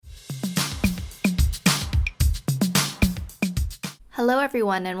Hello,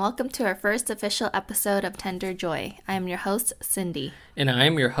 everyone, and welcome to our first official episode of Tender Joy. I am your host, Cindy. And I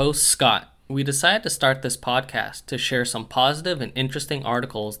am your host, Scott. We decided to start this podcast to share some positive and interesting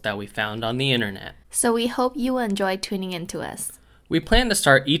articles that we found on the internet. So we hope you will enjoy tuning into us. We plan to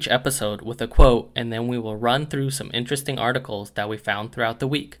start each episode with a quote, and then we will run through some interesting articles that we found throughout the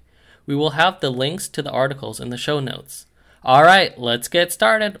week. We will have the links to the articles in the show notes. All right, let's get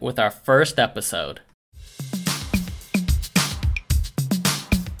started with our first episode.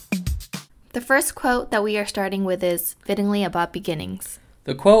 The first quote that we are starting with is fittingly about beginnings.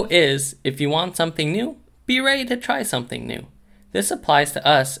 The quote is, "If you want something new, be ready to try something new." This applies to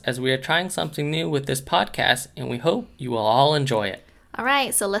us as we are trying something new with this podcast, and we hope you will all enjoy it. All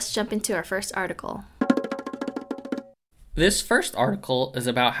right, so let's jump into our first article. This first article is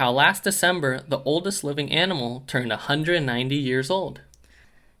about how last December, the oldest living animal turned 190 years old.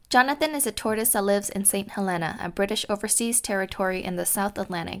 Jonathan is a tortoise that lives in St. Helena, a British overseas territory in the South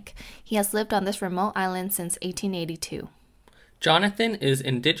Atlantic. He has lived on this remote island since 1882. Jonathan is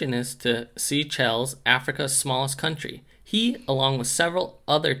indigenous to Seychelles, Africa's smallest country. He, along with several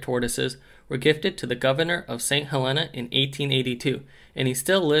other tortoises, were gifted to the governor of St. Helena in 1882, and he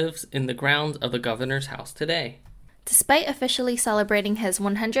still lives in the grounds of the governor's house today. Despite officially celebrating his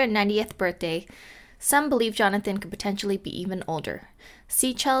 190th birthday, some believe Jonathan could potentially be even older.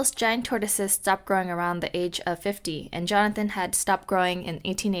 Seychelles giant tortoises stop growing around the age of 50, and Jonathan had stopped growing in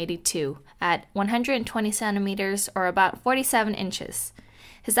 1882 at 120 centimeters or about 47 inches.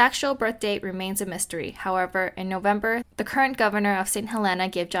 His actual birth date remains a mystery. However, in November, the current governor of St. Helena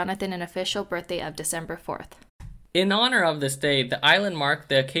gave Jonathan an official birthday of December 4th. In honor of this day, the island marked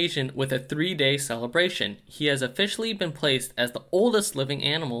the occasion with a 3-day celebration. He has officially been placed as the oldest living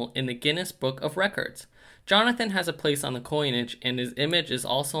animal in the Guinness Book of Records. Jonathan has a place on the coinage, and his image is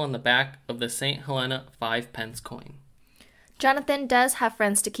also on the back of the St. Helena 5-pence coin. Jonathan does have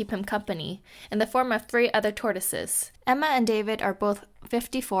friends to keep him company, in the form of 3 other tortoises. Emma and David are both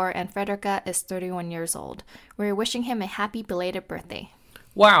 54, and Frederica is 31 years old. We're wishing him a happy belated birthday.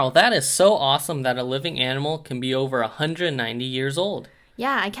 Wow, that is so awesome that a living animal can be over 190 years old.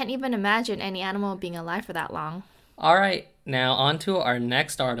 Yeah, I can't even imagine any animal being alive for that long. All right, now on to our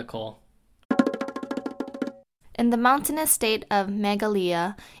next article. In the mountainous state of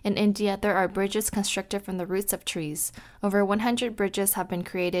Meghalaya in India, there are bridges constructed from the roots of trees. Over 100 bridges have been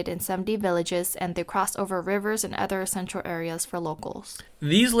created in 70 villages, and they cross over rivers and other essential areas for locals.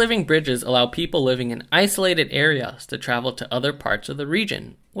 These living bridges allow people living in isolated areas to travel to other parts of the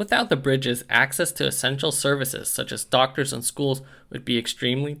region. Without the bridges, access to essential services such as doctors and schools would be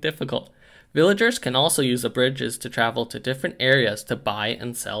extremely difficult. Villagers can also use the bridges to travel to different areas to buy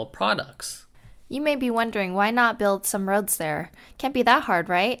and sell products. You may be wondering, why not build some roads there? Can't be that hard,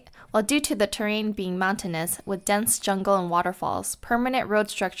 right? Well, due to the terrain being mountainous, with dense jungle and waterfalls, permanent road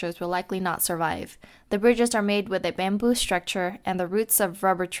structures will likely not survive. The bridges are made with a bamboo structure, and the roots of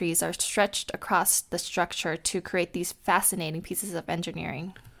rubber trees are stretched across the structure to create these fascinating pieces of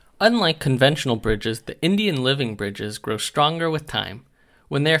engineering. Unlike conventional bridges, the Indian living bridges grow stronger with time.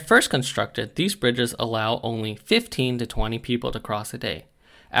 When they are first constructed, these bridges allow only 15 to 20 people to cross a day.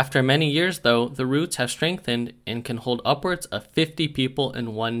 After many years, though, the roots have strengthened and can hold upwards of 50 people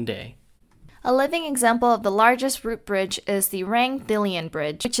in one day. A living example of the largest root bridge is the Rangdilian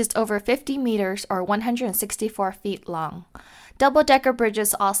Bridge, which is over 50 meters or 164 feet long. Double-decker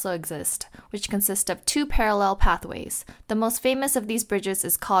bridges also exist, which consist of 2 parallel pathways. The most famous of these bridges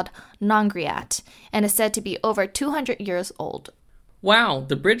is called Nongriat and is said to be over 200 years old. Wow,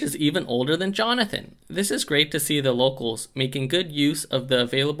 the bridge is even older than Jonathan. This is great to see the locals making good use of the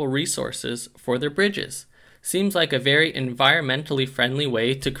available resources for their bridges. Seems like a very environmentally friendly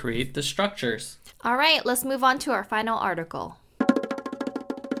way to create the structures. All right, let's move on to our final article.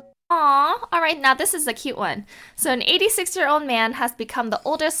 Aww, all right, now this is a cute one. So an 86-year-old man has become the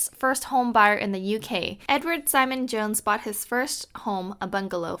oldest first home buyer in the UK. Edward Simon Jones bought his first home, a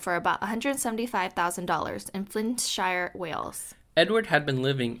bungalow, for about $175,000 in Flintshire, Wales. Edward had been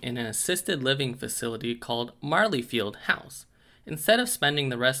living in an assisted living facility called Marleyfield House. Instead of spending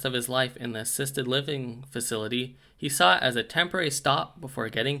the rest of his life in the assisted living facility, he saw it as a temporary stop before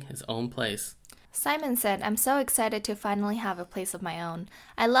getting his own place. Simon said, "I'm so excited to finally have a place of my own.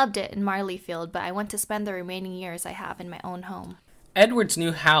 I loved it in Marleyfield, but I want to spend the remaining years I have in my own home." Edward's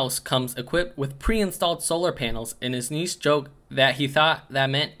new house comes equipped with pre-installed solar panels, and his niece joked that he thought that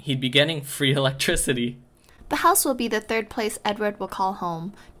meant he'd be getting free electricity. The house will be the 3rd place Edward will call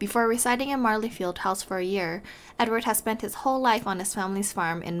home. Before residing in Marleyfield House for a year, Edward has spent his whole life on his family's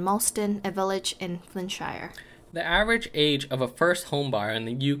farm in Mostyn, a village in Flintshire. The average age of a first homebuyer in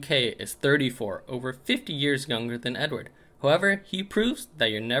the UK is 34, over 50 years younger than Edward. However, he proves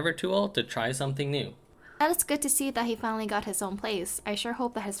that you're never too old to try something new. And it's good to see that he finally got his own place. I sure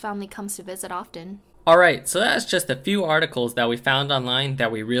hope that his family comes to visit often. Alright, so that's just a few articles that we found online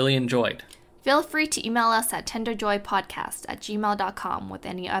that we really enjoyed. Feel free to email us at tenderjoypodcast@gmail.com with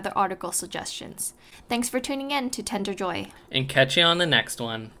any other article suggestions. Thanks for tuning in to Tender Joy. And catch you on the next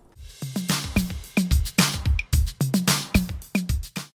one.